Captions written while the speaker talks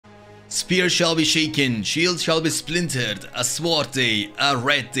Spear shall be shaken, shield shall be splintered, a sword day, a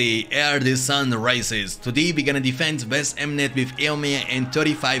red day, ere the sun rises. Today we're gonna defend West Emnet with Eomer and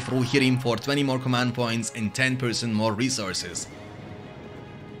 35 Rohirrim for 20 more command points and 10% more resources.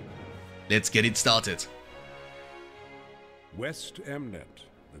 Let's get it started. West Emnet,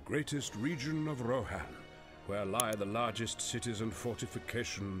 the greatest region of Rohan, where lie the largest cities and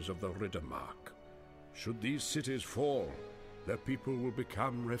fortifications of the Riddermark. Should these cities fall, their people will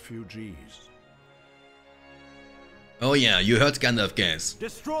become refugees. Oh yeah, you heard Gandalf, guys.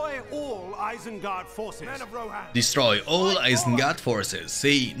 Destroy all Isengard forces. Men of Rohan. Destroy all Isengard forces.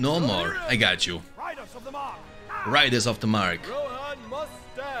 Say no more. I got you. Riders of the Mark. Riders of the Mark. Rohan must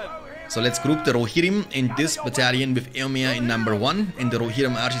stand. So let's group the Rohirrim in this battalion with Eomer in number 1 and the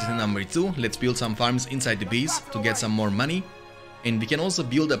Rohirrim archers in number 2. Let's build some farms inside the base to get some more money. And we can also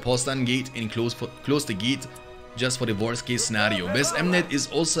build a postern gate and close the gate just for the worst case scenario. West Emnet is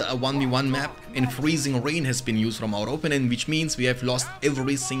also a 1v1 map and freezing rain has been used from our opponent, which means we have lost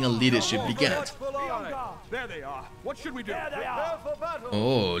every single leadership we get. There they are. What should we do?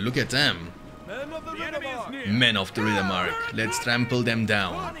 Oh, look at them. Men of the Riddermark. Let's trample them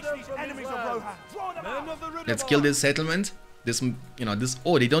down. Let's kill this settlement. This,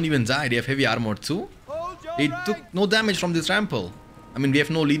 oh, they don't even die. They have heavy armor too. They took no damage from the trample. I mean, we have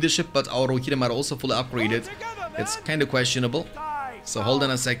no leadership, but our Rohirrim are also fully upgraded. It's kind of questionable. So hold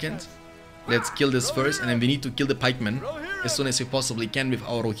on a second. Let's kill this first, and then we need to kill the pikemen as soon as we possibly can with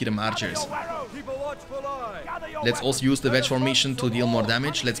our Rohirrim archers. Let's also use the wedge formation to deal more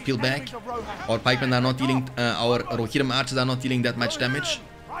damage. Let's peel back. Our pikemen are not dealing, our Rohirrim archers are not dealing that much damage.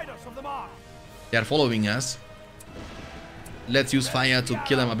 They are following us. Let's use fire to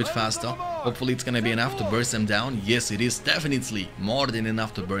kill them a bit faster. Hopefully it's gonna be enough to burst them down. Yes, it is definitely more than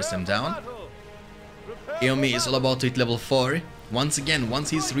enough to burst them down. Eomer is all about to hit level 4. Once again,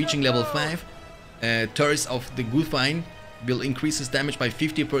 once he's reaching level 5, Thirst of the Gulfine will increase his damage by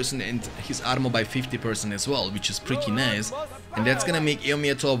 50% and his armor by 50% as well, which is pretty nice. And that's gonna make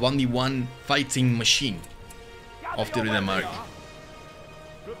Eomer to a 1v1 fighting machine of the Riddermark.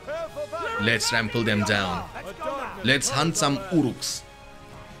 Let's trample them down. Let's hunt some Uruks.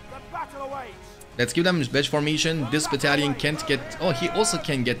 Let's give them wedge formation. This battalion can't get... Oh, he also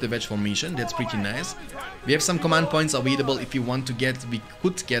can get the wedge formation. That's pretty nice. We have some command points available if you want to get... We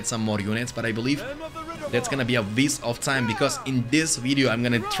could get some more units, but I believe that's gonna be a waste of time, because in this video I'm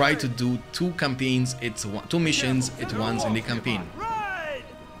gonna try to do 2 campaigns, two missions at once in the campaign.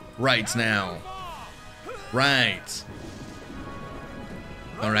 Right now. Right.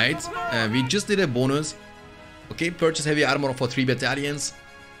 Alright. We just did a bonus. Okay, purchase heavy armor for 3 battalions.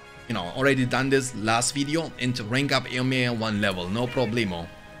 Already done this last video, and to rank up Eomer 1 level, no problemo.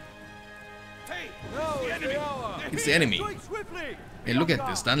 It's the enemy. Hey, look at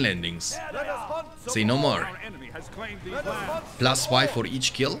this, stun landings. Say no more. +5 for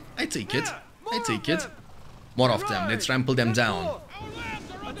each kill. I take it. I take it. More of them. Let's trample them down.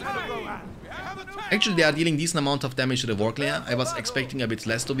 Actually, they are dealing decent amount of damage to the Warclare. I was expecting a bit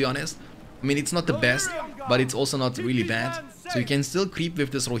less, to be honest. I mean, it's not the best, but it's also not really bad. So you can still creep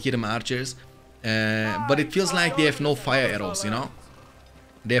with this Rohirrim archers. But it feels like they have no fire arrows,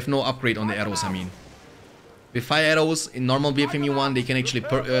 They have no upgrade on the arrows, I mean. With fire arrows, in normal bfme 1, they can actually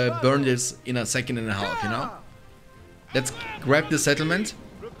burn this in a second and a half, Let's grab this settlement.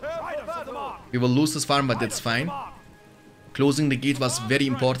 We will lose this farm, but that's fine. Closing the gate was very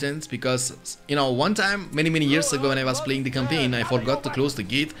important, because, one time, many years ago when I was playing the campaign, I forgot to close the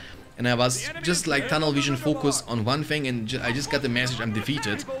gate. And I was just like tunnel vision focused on one thing, and I just got the message I'm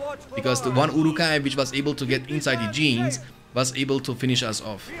defeated. Because the one Urukai which was able to get inside the jeans was able to finish us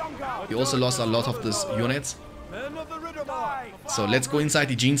off. We also lost a lot of these units. So let's go inside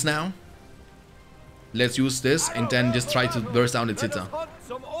the jeans now. Let's use this and then just try to burst down the Zither.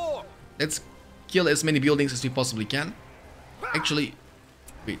 Let's kill as many buildings as we possibly can. Actually,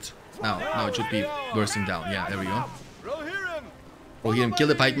 wait. Now it should be bursting down. Yeah, there we go. Rohirrim, kill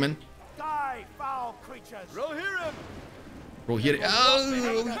the pikemen. Rohirrim,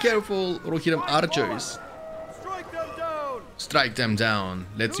 oh, be careful. Rohirrim archers. Strike them down.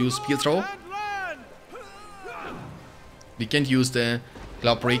 Let's use spear throw. We can't use the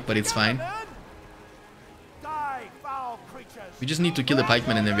cloud break, but it's fine. We just need to kill the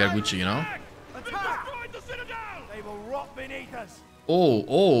pikemen and then we are Gucci,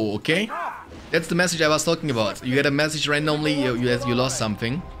 Oh, okay. That's the message I was talking about. You get a message randomly, you lost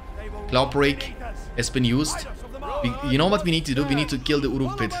something. Cloud break has been used. You know what we need to do? We need to kill the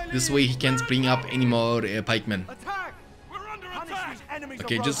Uruk pit. This way he can't bring up any more pikemen.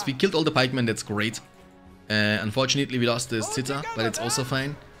 Okay, we killed all the pikemen, that's great. Unfortunately we lost the Zither, but it's also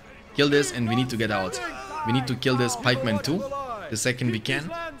fine. kill this and we need to get out. We need to kill this pikeman too, the second we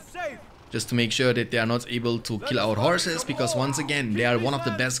can. Just to make sure that they are not able to kill our horses, because once again, they are one of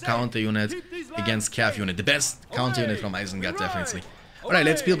the best counter units against Cav unit. The best counter unit from Isengard, definitely. Alright,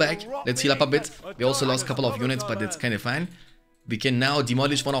 let's peel back. Let's heal up a bit. We also lost a couple of units, but it's kind of fine. We can now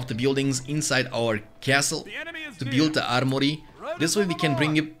demolish one of the buildings inside our castle to build the armory. This way we can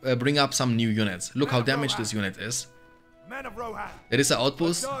bring up some new units. Look how damaged this unit is. There is an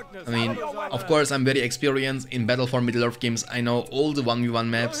outpost. I mean, of course, I'm very experienced in Battle for Middle-earth games. I know all the 1v1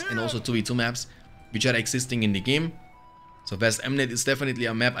 maps and also 2v2 maps which are existing in the game. So West Emnet is definitely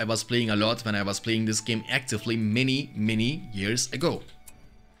a map I was playing a lot when I was playing this game actively many years ago.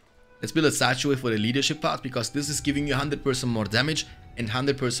 Let's build a statue for the leadership part, because this is giving you 100% more damage and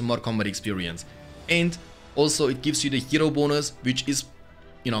 100% more combat experience. And also it gives you the hero bonus, which is,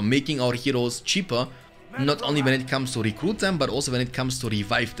 you know, making our heroes cheaper, not only when it comes to recruit them, but also when it comes to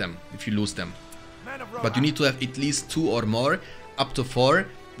revive them if you lose them. But you need to have at least 2 or more, up to 4,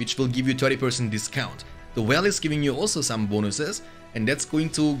 which will give you 30% discount. The well is giving you also some bonuses, and that's going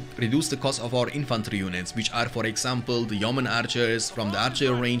to reduce the cost of our infantry units, which are, for example, the yeoman archers from the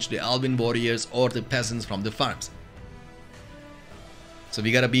archer range, the Alvin warriors, or the peasants from the farms. So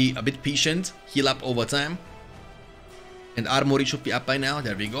we gotta be a bit patient, heal up over time. And armory should be up by now.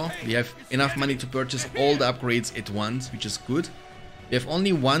 There we go. We have enough money to purchase all the upgrades at once, which is good. We have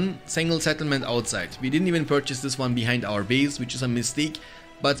only one single settlement outside. We didn't even purchase this one behind our base, which is a mistake.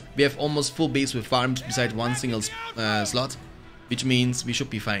 But we have almost full base with farms beside one single slot, which means we should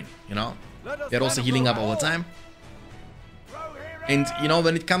be fine, you know. They're also healing up over time. And, you know,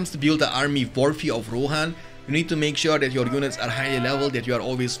 when it comes to build the army worthy of Rohan, you need to make sure that your units are highly leveled, that you are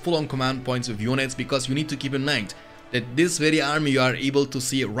always full on command points with units, because you need to keep in mind that this very army you are able to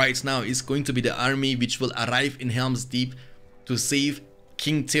see right now is going to be the army which will arrive in Helm's Deep to save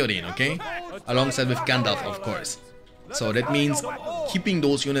King Theoden, okay? Alongside with Gandalf, of course. So that means keeping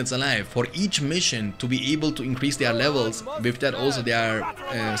those units alive for each mission to be able to increase their levels, with that also their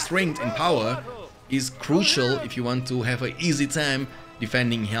strength and power, is crucial if you want to have an easy time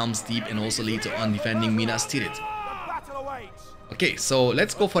defending Helm's Deep and also later on defending Minas Tirith. Okay, so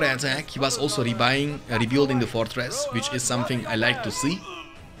let's go for the attack. He was also rebuilding the fortress, which is something I like to see.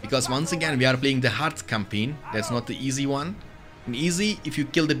 Because once again, we are playing the hard campaign. That's not the easy one. In easy, if you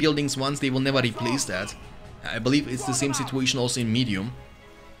kill the buildings once, they will never replace that. I believe it's the same situation also in medium.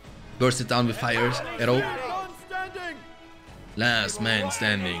 Burst it down with fire, arrow. Last man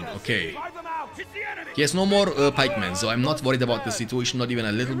standing, okay. He has no more pikemen, so I'm not worried about the situation, not even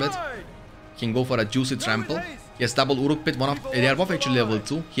a little bit. He can go for a juicy trample. He has double Uruk pit, they are both actually level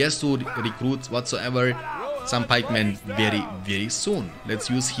 2. He has to recruit whatsoever some pikemen very soon. Let's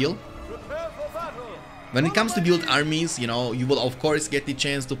use heal. When it comes to build armies, you know, you will of course get the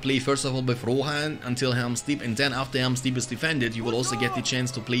chance to play first of all with Rohan until Helm's Deep, and then after Helm's Deep is defended, you will also get the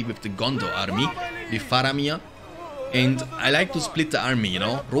chance to play with the Gondor army, with Faramir. And I like to split the army, you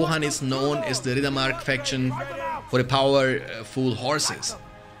know. Rohan is known as the Riddermark faction for the powerful horses.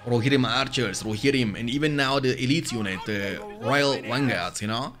 Rohirrim archers, Rohirrim, and even now the elite unit, the Royal Vanguards, you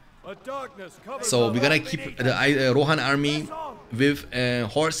know. So we gotta keep the Rohan army with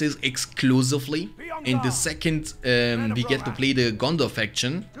horses exclusively. And the second we get to play the Gondor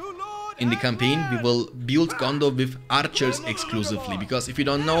faction in the campaign, we will build Gondor with archers exclusively. Because if you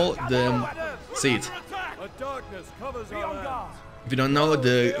don't know the... say it. If you don't know,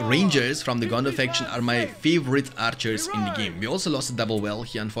 the Rangers from the Gondor faction are my favorite archers in the game. We also lost a double well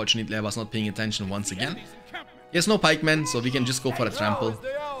here, unfortunately. I was not paying attention once again. He has no pikemen, so we can just go for a trample.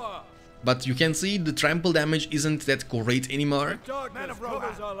 But you can see the trample damage isn't that great anymore.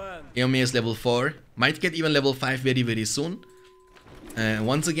 Eomer is level 4. Might get even level 5 very soon.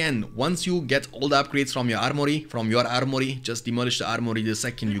 Once again, once you get all the upgrades from your armory, just demolish the armory the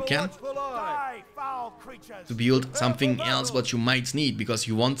second you can. To build something else what you might need, because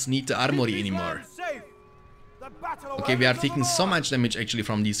you won't need the armory anymore. Okay, we are taking so much damage actually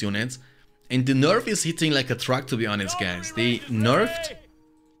from these units. And the nerf is hitting like a truck, to be honest, guys. They nerfed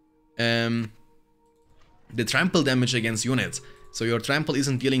the trample damage against units. So your trample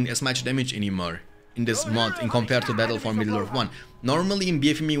isn't dealing as much damage anymore in this mod in compared to Battle for Middle-earth 1. Normally in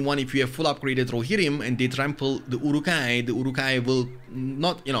BFME 1, if you have full upgraded Rohirrim and they trample the Uruk-hai will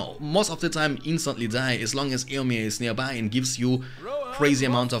not, you know, most of the time instantly die as long as Eomer is nearby and gives you crazy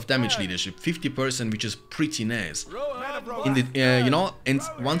amount of damage leadership, 50%, which is pretty nice. In the, you know, and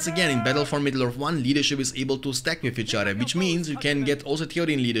once again in Battle for Middle-earth 1, leadership is able to stack with each other, which means you can get also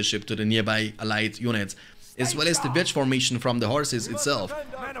Theoden leadership to the nearby allied units as well as the wedge formation from the horses itself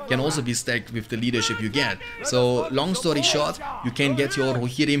can also be stacked with the leadership you get. So long story short, you can get your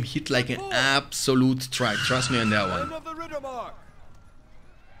Rohirrim hit like an absolute truck. Trust me on that one.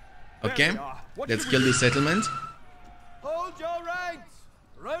 Okay, let's kill this settlement. Hold your ranks,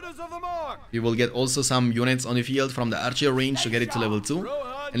 riders of the mark. We will get also some units on the field from the archer range to get it to level 2.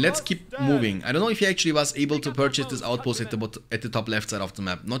 And let's keep moving. I don't know if he actually was able to purchase this outpost at the top left side of the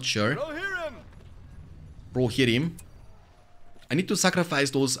map. Not sure. Rohirrim. I need to sacrifice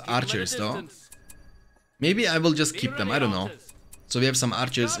those archers though. Maybe I will just keep them, I don't know. So we have some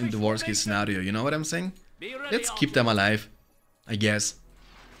archers in the worst case scenario, you know what I'm saying? Let's keep them alive, I guess.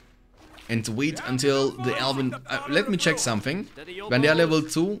 And wait until the elven... let me check something. When they are level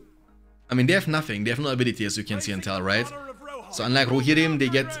 2, I mean they have nothing, they have no ability as you can see and tell, right? So unlike Rohirrim, they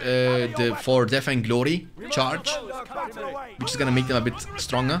get the for Death and Glory charge, which is gonna make them a bit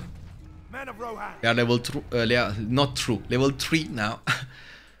stronger. They are level 2, not true, level 3 now.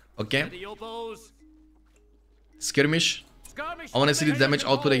 Okay. Skirmish. I wanna see the damage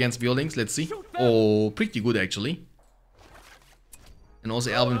output against buildings, let's see. Oh, pretty good actually. And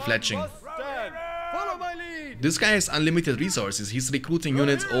also elven fletching. This guy has unlimited resources, he's recruiting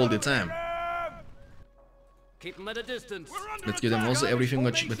units all the time. Keep them at a distance. Let's give them also everything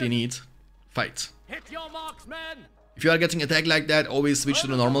what they need. Fight. Hit your marks, men. If you are getting attacked like that, always switch to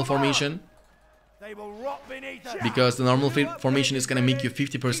the normal formation. Because the normal formation is gonna make you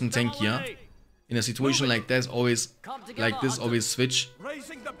 50% tankier. In a situation like this, always always switch.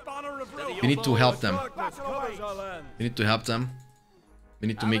 We need to help them. We need to help them. We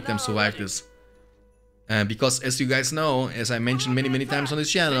need to make them survive this. Because as you guys know, as I mentioned many times on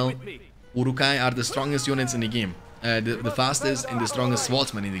this channel, Uruk-hai are the strongest units in the game. The fastest and the strongest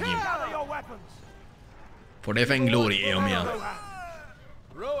swordsmen in the game. For Death and Glory, Eomer.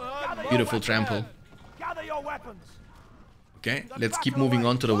 Beautiful trample. Okay, let's keep moving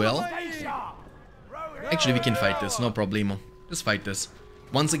on to the well. Actually, we can fight this, no problemo. Just fight this.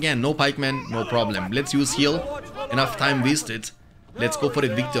 Once again, no pikemen, no problem. Let's use heal. Enough time wasted. Let's go for a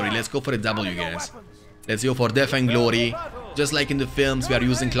victory. Let's go for a W, guys. Let's go for Death and Glory. Just like in the films, we are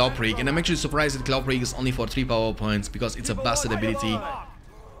using Cloudbreak. And I'm actually surprised that Cloudbreak is only for 3 power points, because it's a busted ability.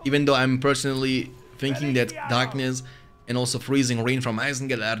 Even though I'm personally thinking that Darkness and also Freezing Rain from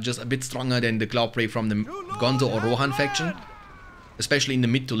Isengard are just a bit stronger than the Cloudbreak from the Gondor or Rohan faction. Especially in the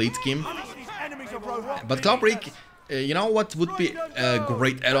mid to late game. But Cloudbreak, you know what would be a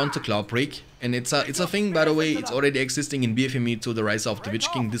great add-on to Cloudbreak? And it's a thing, by the way, it's already existing in BFME to the Rise of the Witch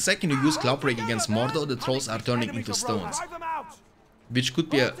King. The second you use Cloudbreak against Mordor, the trolls are turning into stones. Which could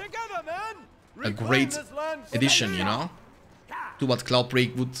be a great addition, you know? To what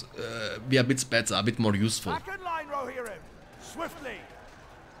Cloudbreak would be a bit better, a bit more useful.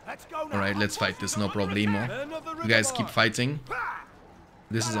 Alright, let's fight this, no problemo. You guys keep fighting.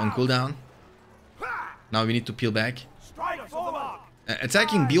 This is on cooldown. Now we need to peel back.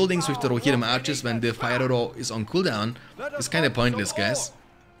 Attacking buildings with the Rohirrim archers when the fire arrow is on cooldown is kind of pointless, guys.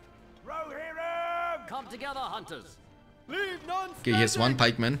 Come together, hunters. Okay, he has 1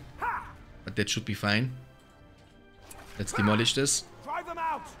 pikeman, but that should be fine. Let's demolish this.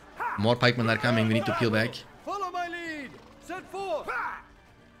 More pikemen are coming, we need to peel back.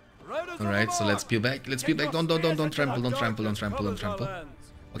 Alright, so let's peel back. Let's peel back. Don't trample, don't trample, don't trample, don't trample.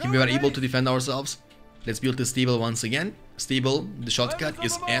 Okay, we were able to defend ourselves. Let's build the stable once again. Stable, the shortcut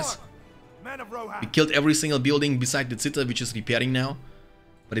is S. We killed every single building beside the Zitter, which is repairing now.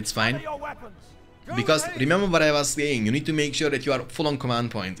 But it's fine. Because remember what I was saying, you need to make sure that you are full on command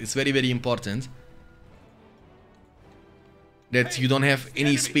point. It's very important that you don't have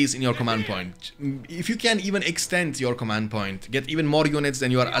any space in your command point. If you can even extend your command point, get even more units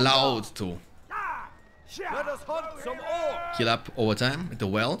than you are allowed to. Heal up over time at the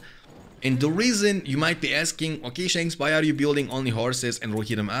well. And the reason you might be asking, okay Shanks, why are you building only horses and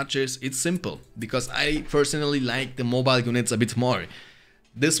Rohirrim archers? It's simple, because I personally like the mobile units a bit more.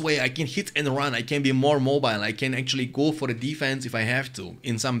 This way I can hit and run, I can be more mobile, I can actually go for a defense if I have to.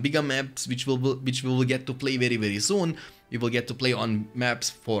 In some bigger maps, which we will get to play very soon, we will get to play on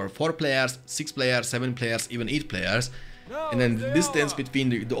maps for 4 players, 6 players, 7 players, even 8 players. And then the distance between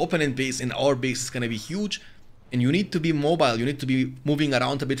the opponent base and our base is gonna be huge. And you need to be mobile, you need to be moving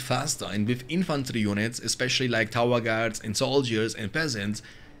around a bit faster. And with infantry units, especially like tower guards and soldiers and peasants,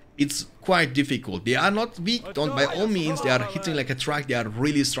 it's quite difficult. They are not weak, don't by all means, they are hitting like a truck, they are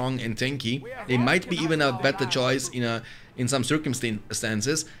really strong and tanky. They might be even a better choice in some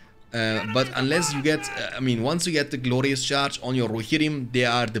circumstances. But unless you get, once you get the glorious charge on your Rohirrim, they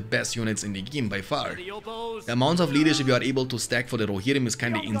are the best units in the game by far. The amount of leadership you are able to stack for the Rohirrim is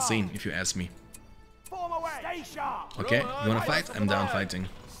kinda insane, if you ask me. Okay, you wanna fight? I'm down fighting.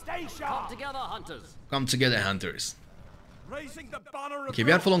 Stay Come sharp. together, hunters. Come together, hunters. Raising the banner of Okay,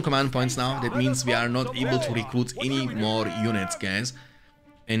 we are full on command points now. That means we are not able to recruit any more units, guys.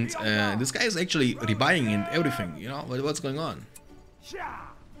 And this guy is actually rebuying and everything, you know, what's going on?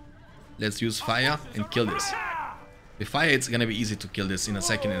 Let's use fire and kill this. With fire, it's gonna be easy to kill this in a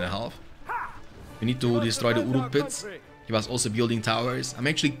second and a half. We need to destroy the Uruk pits. He was also building towers. I'm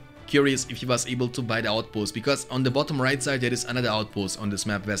actually curious if he was able to buy the outpost, because on the bottom right side there is another outpost on this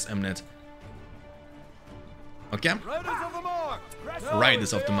map, West Emnet. Okay?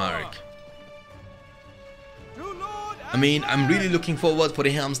 Riders of the Mark. I mean, I'm really looking forward for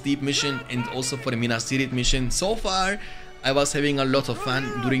the Helm's Deep mission and also for the Minas Tirith mission. So far, I was having a lot of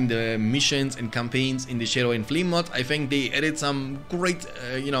fun during the missions and campaigns in the Shadow and Flame mod. I think they added some great,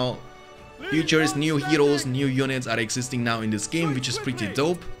 you know, features, new heroes, new units are existing now in this game, which is pretty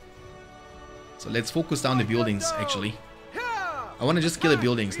dope. So let's focus down the buildings, actually. I want to just kill the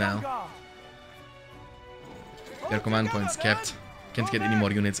buildings now. Their command points kept. Can't get any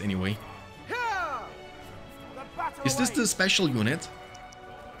more units anyway. Is this the special unit?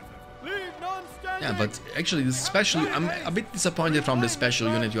 Yeah, but actually this special, I'm a bit disappointed from the special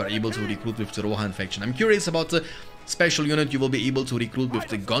unit you are able to recruit with the Rohan faction. I'm curious about the special unit you will be able to recruit with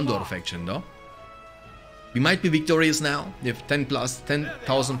the Gondor faction though. We might be victorious now. We have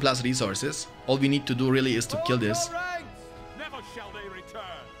 10,000 plus resources. All we need to do really is to kill this.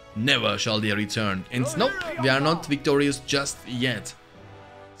 Never shall they return. And nope, we are not victorious just yet.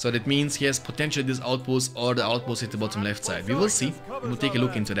 So that means he has potentially this outpost or the outpost at the bottom left side. We will see. We will take a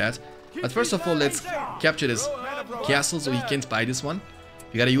look into that. But first of all, let's capture this castle so he can't buy this one.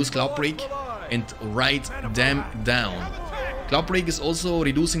 We gotta use Cloudbreak and write them down. Cloudbreak is also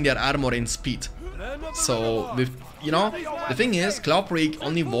reducing their armor and speed. So, with, you know, the thing is, Cloudbreak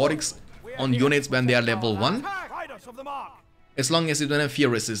only works on units when they are level 1. As long as you don't have fear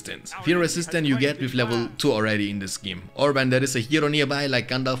resistance. Fear resistance you get with level 2 already in this game. Or when there is a hero nearby, like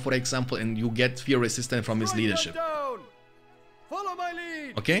Gandalf for example, and you get fear resistance from his leadership.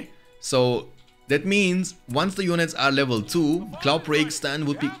 Okay? So that means once the units are level 2, Cloudbreak stun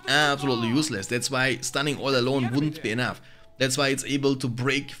would be absolutely useless. That's why stunning all alone wouldn't be enough. That's why it's able to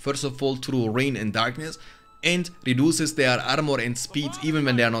break first of all through rain and darkness and reduces their armor and speed even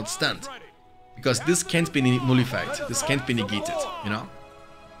when they are not stunned. Because this can't be nullified, this can't be negated, you know?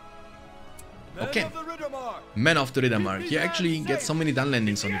 Okay. Men of the Riddermark. He actually gets so many done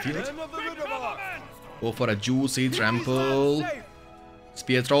landings on the field. Go for a juicy trample.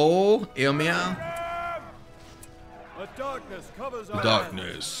 Spear throw, Eomer.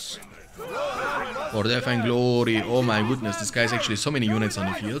 Darkness. For death and glory. Oh my goodness, this guy's actually so many units on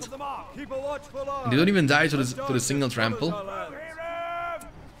the field. And they don't even die to the single trample.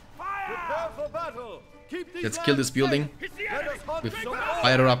 Let's kill this building. With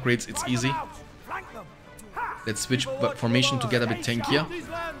fire upgrades, it's easy. Let's switch formation to get a bit tankier.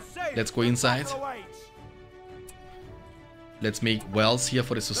 Let's go inside. Let's make wells here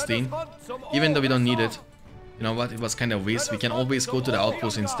for the sustain. Even though we don't need it. You know what, it was kind of waste. We can always go to the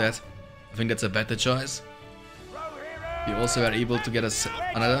outpost instead. I think that's a better choice. We also are able to get us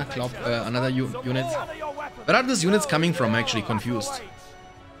another unit. Where are these units coming from? I'm actually confused.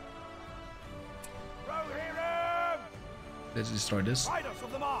 Let's destroy this.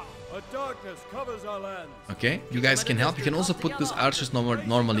 Okay, you guys can help. You can also put these archers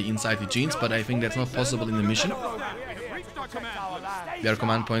normally inside the jeans, but I think that's not possible in the mission. Their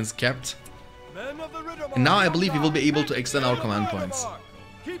command points kept. And now I believe we will be able to extend our command points.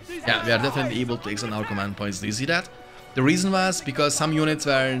 Yeah, we are definitely able to extend our command points. Do you see that? The reason was because some units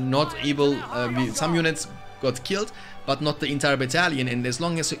were not able, some units got killed, but not the entire battalion. And as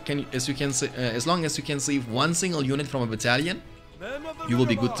long as you can save one single unit from a battalion, you will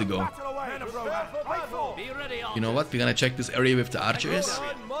be good to go. You know what? We're gonna check this area with the archers.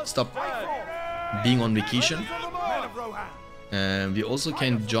 Stop being on vacation. We also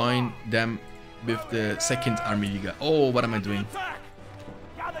can join them with the second army liga. Oh, what am I doing?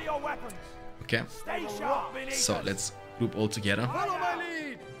 Okay. So let's group all together.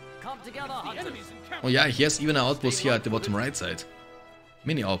 Oh yeah, he has even an outpost here at the bottom right side.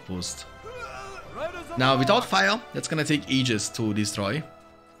 Mini outpost. Now without fire, that's gonna take ages to destroy.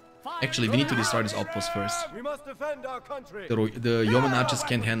 Actually, we need to destroy this outpost first. The Yeoman archers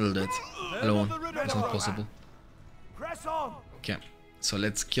can't handle that alone. It's not possible. Okay, so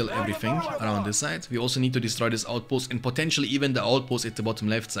let's kill everything around this side. We also need to destroy this outpost and potentially even the outpost at the bottom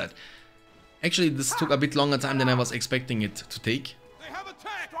left side. Actually, this took a bit longer time than I was expecting it to take.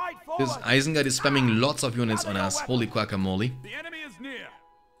 This Isengard is spamming lots of units on us. Holy guacamole.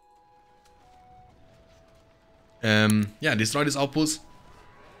 Yeah, destroy this outpost.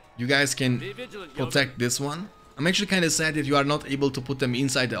 You guys can Be vigilant, protect this one. I'm actually kind of sad that you are not able to put them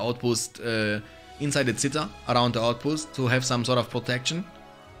inside the outpost, inside the zita, around the outpost, to have some sort of protection.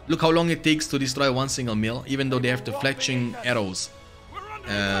 Look how long it takes to destroy one single mill, even though they have the fletching arrows,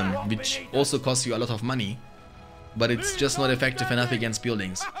 which also cost you a lot of money. But it's just not effective enough against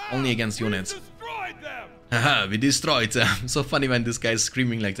buildings, only against units. Haha, we destroyed them. So funny when this guy is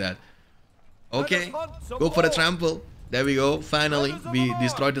screaming like that. Okay, go for the trample. There we go, finally, we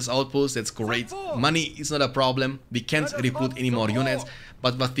destroyed this outpost, that's great. Money is not a problem, we can't recruit any more units,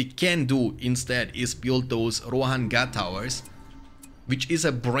 but what we can do instead is build those Rohan guard towers, which is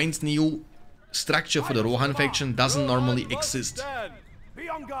a brand new structure for the Rohan faction, doesn't normally exist. I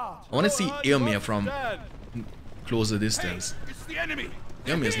want to see Eomer from closer distance.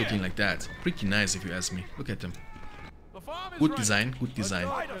 Eomer is looking like that, pretty nice if you ask me, look at him. Good design, good design.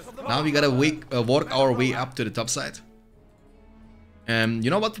 Now we gotta work our way up to the top side. You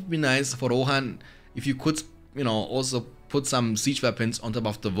know what would be nice for Rohan? If you could, you know, also put some siege weapons on top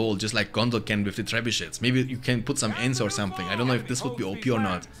of the wall, just like Gondor can with the trebuchets. Maybe you can put some ends or something. I don't know if this would be OP or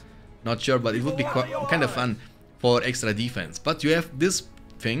not. Not sure, but it would be kind of fun for extra defense. But you have this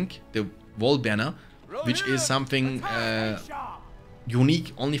thing, the wall banner, which is something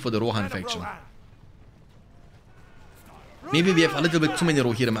unique only for the Rohan faction. Maybe we have a little bit too many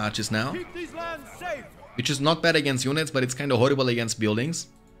Rohirrim archers now, which is not bad against units, but it's kind of horrible against buildings.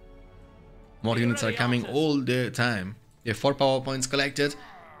 More units are coming all the time. We have 4 power points collected.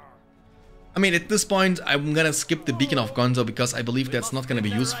 I mean, at this point, I'm gonna skip the Beacon of Gondor because I believe that's not gonna be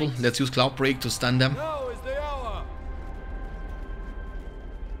useful. Let's use Cloud Break to stun them.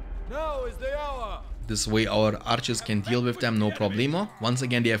 This way our archers can deal with them, no problemo. Once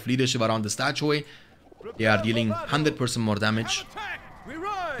again, they have leadership around the statuary. They are dealing 100% more damage.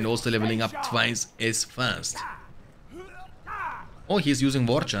 And also leveling up twice as fast. Oh, he's using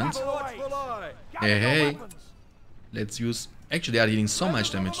War Chant. Hey, hey. Let's use... Actually, they are dealing so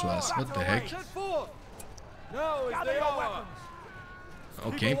much damage to us. What the heck?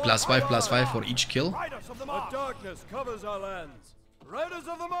 Okay, +5 for each kill.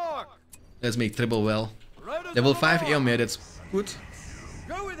 Let's make triple well. Level 5 Eomer, that's good.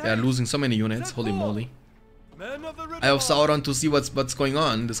 They are losing so many units, holy moly. I have Sauron to see what's going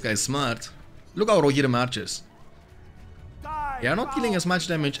on. This guy is smart. Look how Rohirrim archers. They are not dealing as much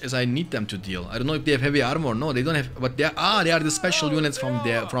damage as I need them to deal. I don't know if they have heavy armor. No, they don't have. But they are the special units from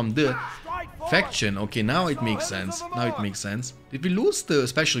the faction. Okay, now it makes sense. Now it makes sense. Did we lose the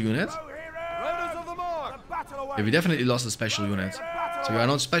special unit? Yeah, we definitely lost the special unit. So we are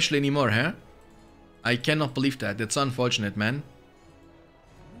not special anymore, huh? I cannot believe that. That's unfortunate, man.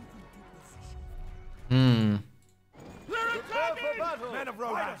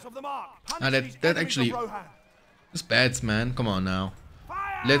 That actually is bad, man. Come on now.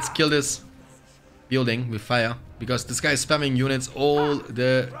 Let's kill this building with fire because this guy is spamming units all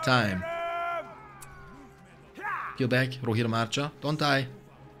the time. Kill back, Rohirrim archer. Don't die.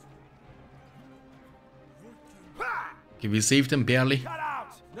 Okay, we saved him barely.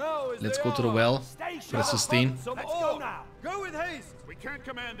 Let's go to the well for the sustain.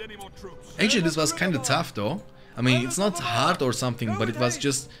 Actually, this was kind of tough though. I mean, it's not hard or something, but it was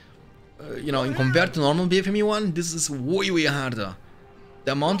just, you know, in compared to normal BFME 1, this is way harder.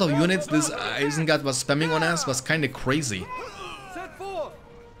 The amount of units this Isengard was spamming on us was kind of crazy.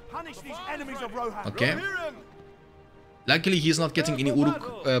 Okay. Luckily, he's not getting any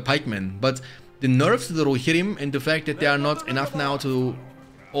Uruk pikemen, but the nerfs to the Rohirrim and the fact that they are not enough now to...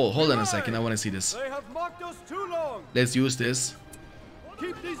 Oh, hold on a second, I want to see this. Let's use this.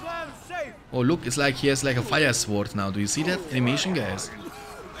 Oh, look, it's like he has like a fire sword now. Do you see that animation, guys?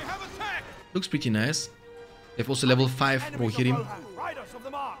 Looks pretty nice. They have also level 5 Rohirrim.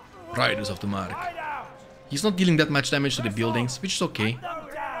 Riders of the Mark. He's not dealing that much damage to the buildings, which is okay.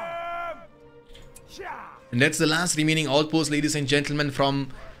 And that's the last remaining outpost, ladies and gentlemen, from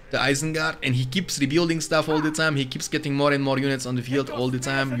the Isengard. And he keeps rebuilding stuff all the time. He keeps getting more and more units on the field all the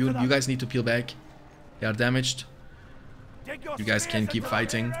time. You guys need to peel back. They are damaged. You guys can keep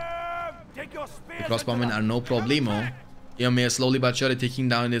fighting. The crossbowmen are no problemo. Eomer slowly but surely taking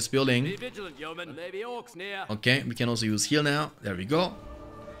down this building. Okay, we can also use heal now. There we go.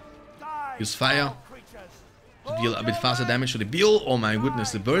 Use fire to deal a bit faster damage to the build. Oh my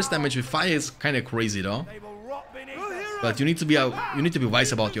goodness, the burst damage with fire is kind of crazy though. But you need to be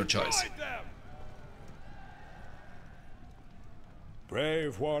wise about your choice.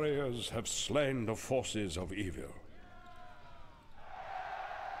 Brave warriors have slain the forces of evil.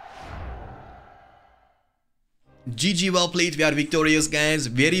 GG, well played. We are victorious, guys.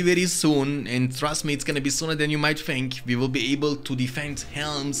 Very, very soon, and trust me, it's gonna be sooner than you might think, we will be able to defend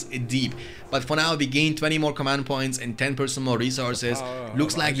Helm's Deep. But for now, we gained 20 more command points and 10% more resources.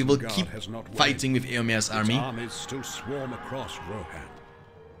 Looks like we will keep fighting with Eomer's army. Still swarm across Rohan.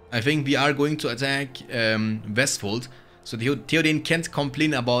 I think we are going to attack Westfold. So Theoden can't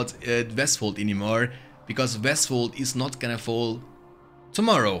complain about Westfold anymore, because Westfold is not gonna fall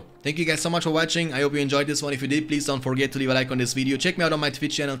tomorrow. Thank you guys so much for watching. I hope you enjoyed this one. If you did, please don't forget to leave a like on this video. Check me out on my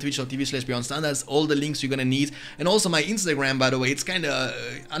Twitch channel, twitch.tv/BeyondStandards. All the links you're gonna need. And also my Instagram, by the way. It's kinda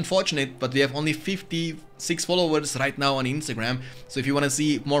unfortunate, but we have only 56 followers right now on Instagram. So if you wanna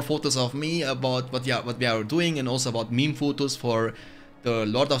see more photos of me about what we are doing, and also about meme photos for the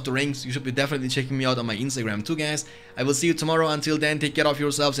Lord of the Rings, you should be definitely checking me out on my Instagram too, guys. I will see you tomorrow. Until then, take care of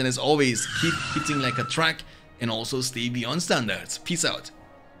yourselves, and as always, keep hitting like a truck, and also stay beyond standards. Peace out.